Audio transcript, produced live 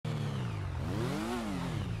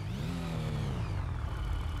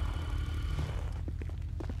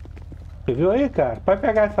Você viu aí, cara? Pode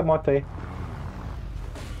pegar essa moto aí.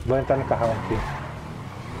 Vou entrar no carrão aqui.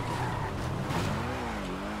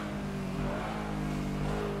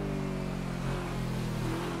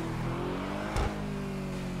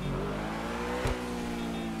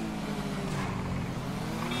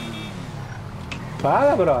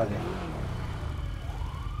 Fala, brother.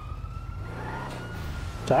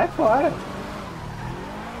 Sai fora.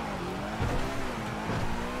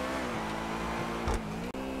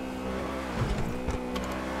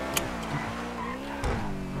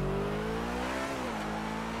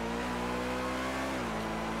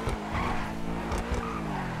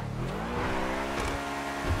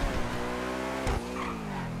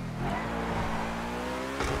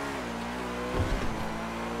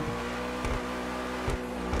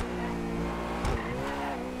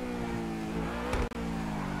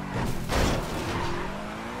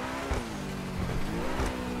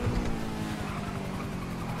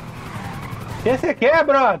 O que você quer,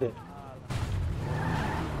 brother?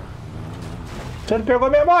 Você não pegou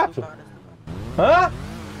minha moto? Hã?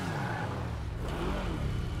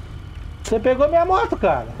 Você pegou minha moto,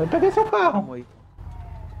 cara. Eu peguei seu carro.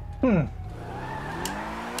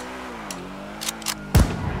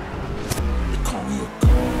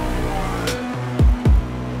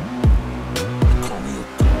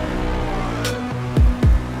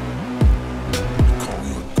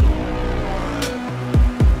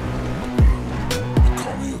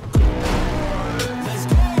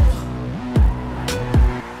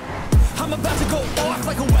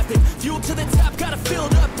 Fuel to the top, got a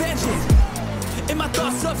filled up engine. In my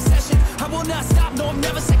thoughts, obsession. I will not stop, no, I'm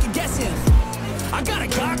never second guessing. I got a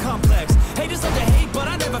God complex. Haters love to hate, but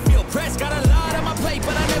I never feel pressed. Got a lot on my plate,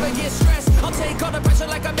 but I never get stressed. I'll take all the pressure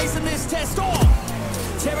like I'm acing this test.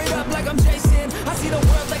 Tear it up like I'm Jason. I see the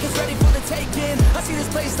world like it's ready for the taking. I see this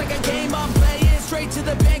place like a game I'm playing. Straight to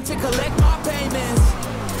the bank to collect my payments.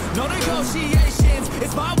 No negotiations,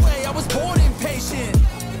 it's my way, I was born impatient.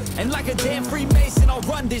 And like a damn Freemason, I'll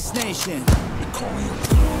run this nation.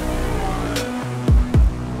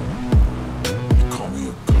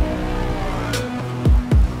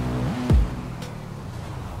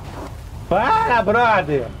 Para,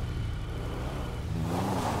 brother!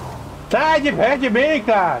 Sai de perto de mim,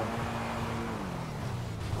 cara!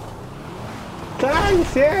 Dá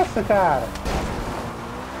licença, cara!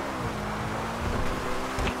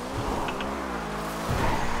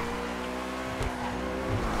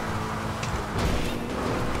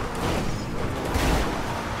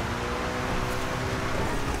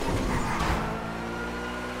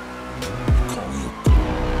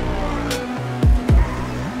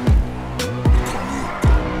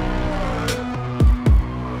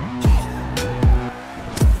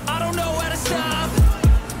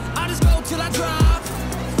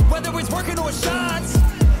 Working or shots,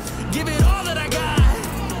 give it all that I got.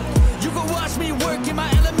 You can watch me work in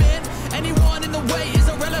my element. Anyone in the way is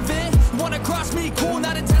irrelevant. Wanna cross me, cool,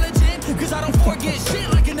 not intelligent. Cause I don't forget shit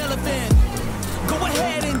like an elephant. Go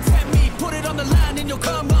ahead and tempt me, put it on the line and you'll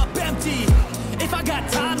come up empty. If I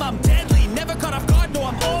got time, I'm deadly. Never caught off guard, no,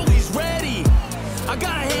 I'm always ready. I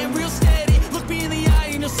got a hand real steady. Look me in the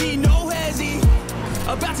eye and you'll see no hezzy.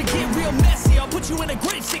 About to get real messy. I'll put you in a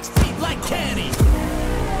grave 6 feet like Kenny.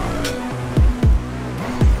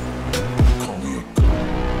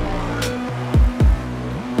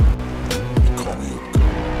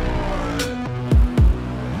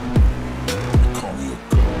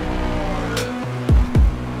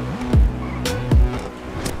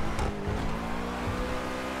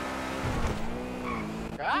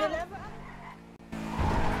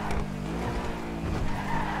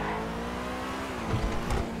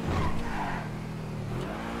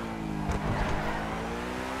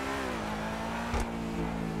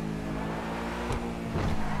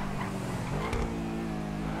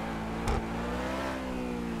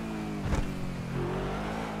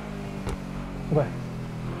 Ué.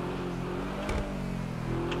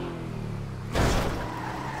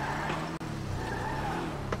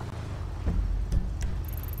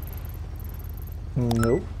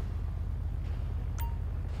 Não.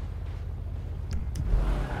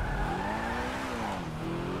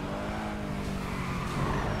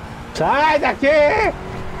 Sai daqui!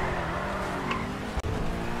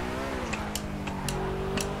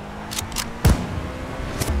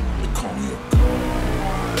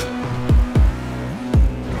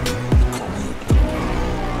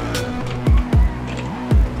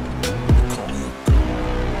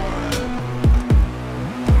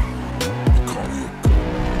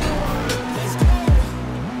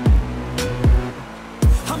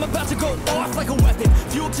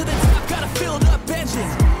 Fuel to the top, got a filled up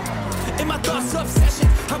engine. In my thoughts, obsession.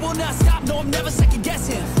 I will not stop, no, I'm never second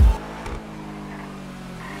guessing.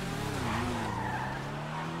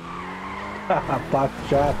 Papo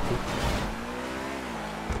chato.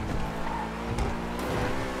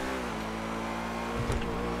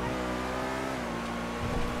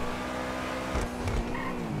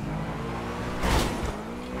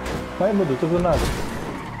 Vai, mudou tudo nada.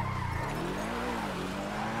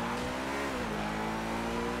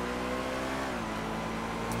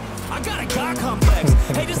 I got a God complex.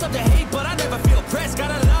 Haters love to hate, but I never feel pressed. Got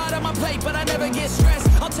a lot on my plate, but I never get stressed.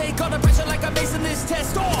 I'll take all the pressure like I'm acing this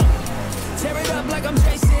test. Tear it up like I'm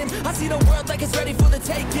Jason. I see the world like it's ready for the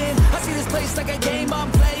taking. I see this place like a game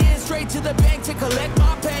I'm playing. Straight to the bank to collect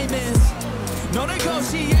my payments. No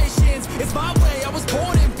negotiations, it's my way, I was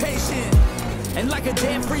born impatient. And like a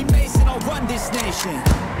damn Freemason, I'll run this nation.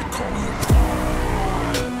 Call me a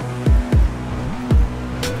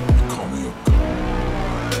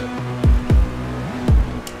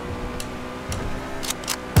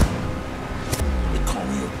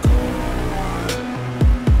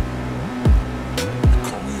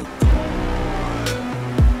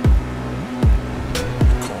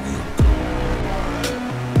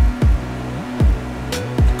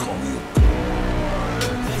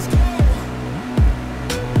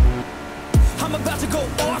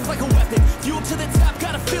to the top,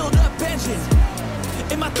 got a filled up engine.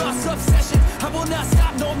 In my thoughts, obsession, I will not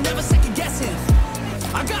stop, no, I'm never second guessing.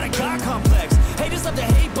 I got a God complex. Haters love to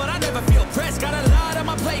hate, but I never feel pressed. Got a lot on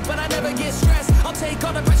my plate, but I never get stressed. I'll take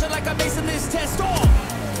all the pressure like I'm acing this test.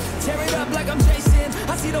 Tear it up like I'm Jason.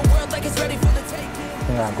 I see the world like it's ready for the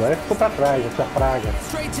taking. Agora ficou pra trás essa praga.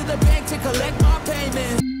 Straight to the bank to collect my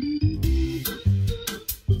payments.